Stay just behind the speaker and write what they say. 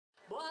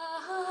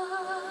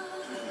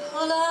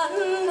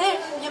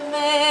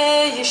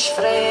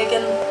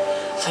Fregen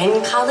fein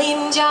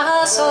Kalin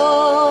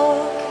jasog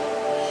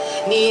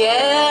ni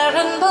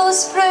bos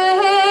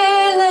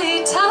prele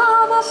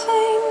tama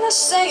fein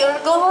seir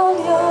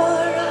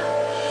goljor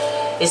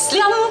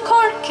Islam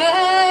korke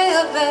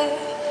ve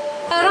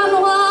an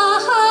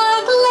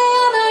wahag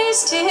lena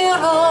is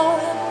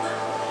tiroen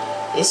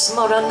is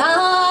morana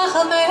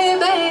me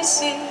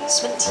basis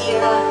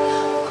mentira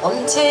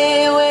conte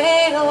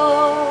weo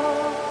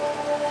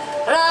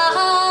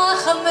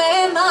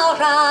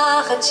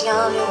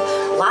Buachaill,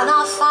 lana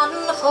van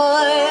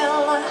Goil,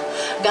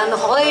 gan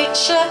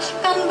hoitje,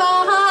 gan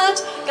bad,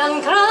 gan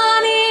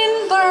granin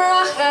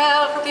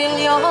Buachaill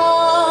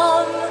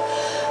biljon.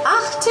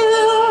 Ach tu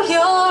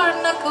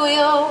Eirne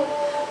guyo,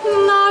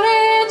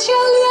 marit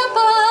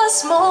liepas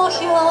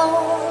mochion.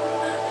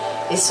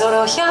 Is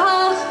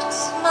orochacht,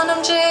 manam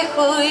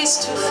jehuis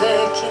tu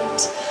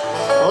fekint,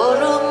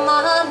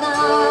 orumana.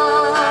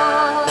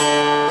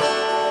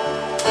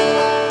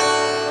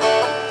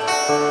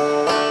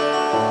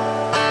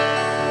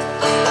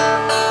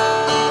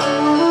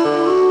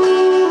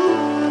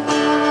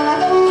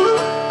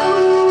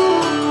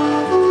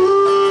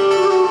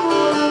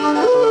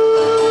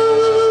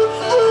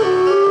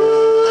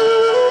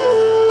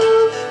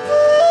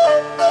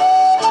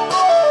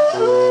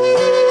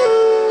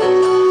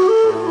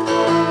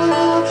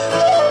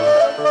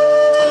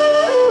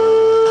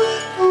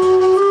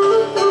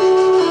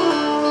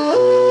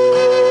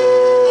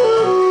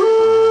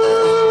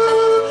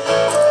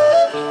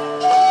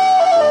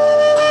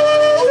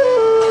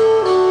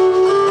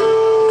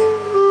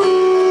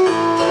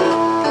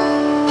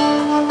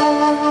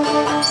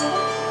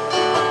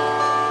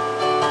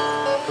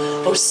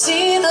 Oh,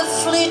 see the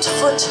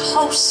fleet-foot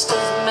host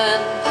of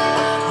men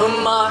who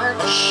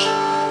march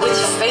with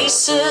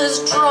faces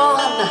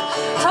drawn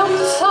from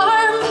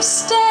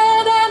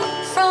farmstead and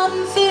from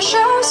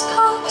fisher's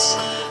cot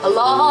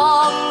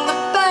along the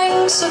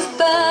banks of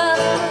Ben.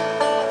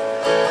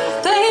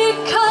 They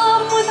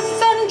come with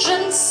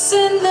vengeance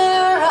in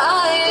their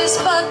eyes,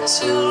 but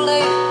too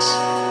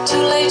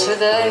late are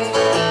they.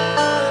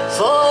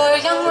 For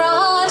young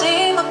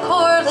Roddy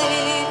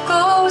McCorley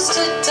goes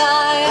to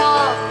die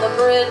on the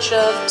bridge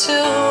of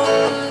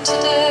Toom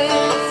today.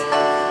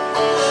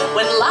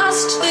 When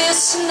last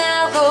this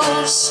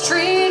narrow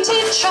street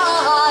he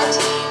trod,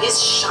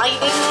 his shining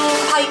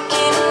pike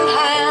in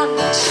hand,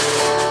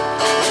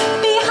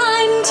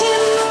 behind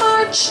him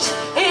marched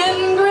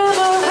in grim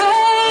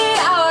array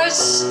our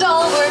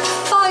stalwart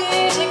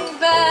fighting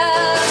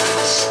band.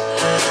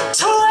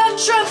 To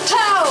Antrim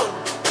town,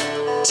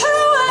 to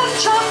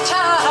Antrim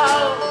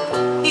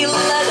town, he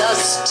led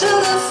us to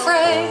the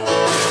fray.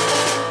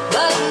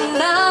 But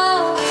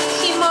now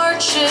he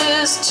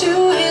marches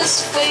to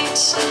his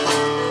fate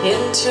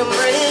into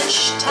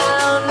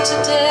Bridgetown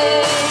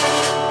today.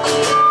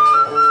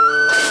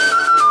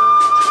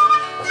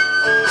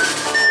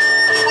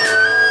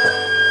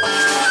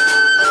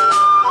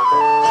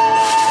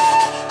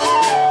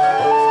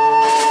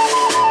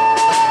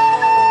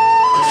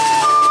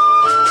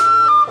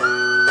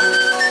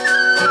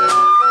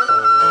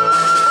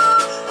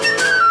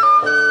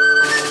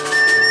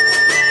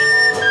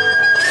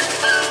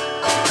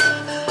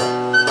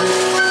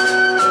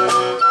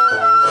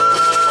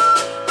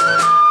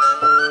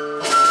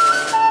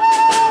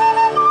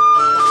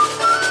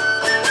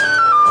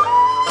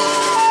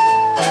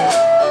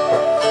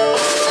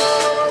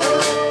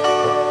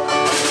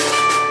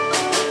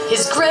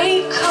 His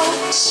grey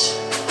coat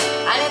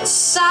and its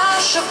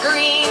sash of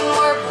green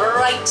were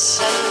bright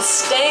and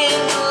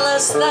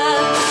stainless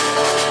then,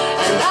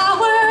 and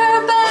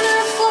our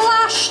banner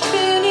flashed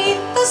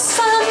beneath the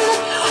sun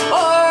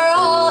o'er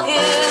all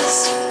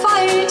his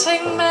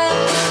fighting men.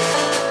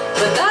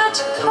 But that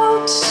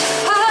coat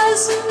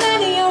has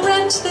many a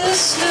rent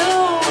this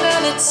noon,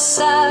 and its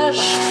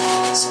sash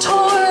is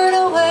torn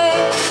away,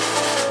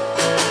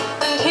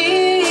 and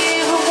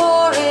he who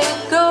wore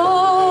it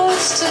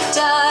goes to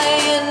die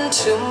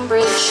to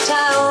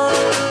Bridgetown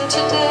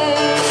today.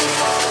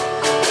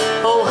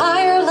 Oh,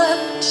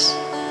 Ireland,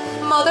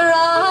 Mother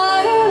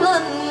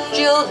Ireland,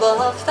 you'll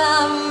love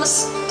them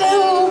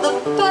still the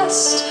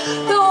best,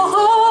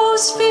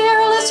 those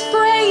fearless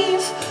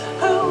brave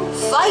who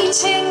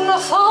fighting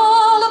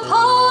fall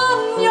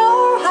upon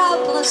your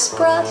hapless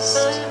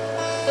breast.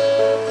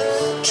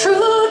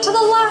 True to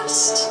the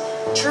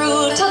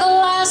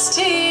last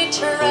he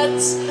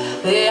treads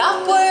the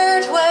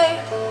upward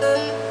way,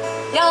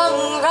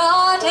 young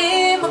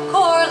Roddy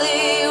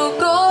McCorley, who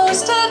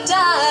goes to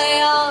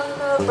die on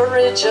the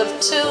bridge of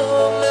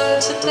Toom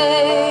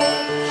today.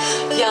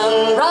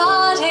 Young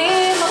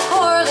Roddy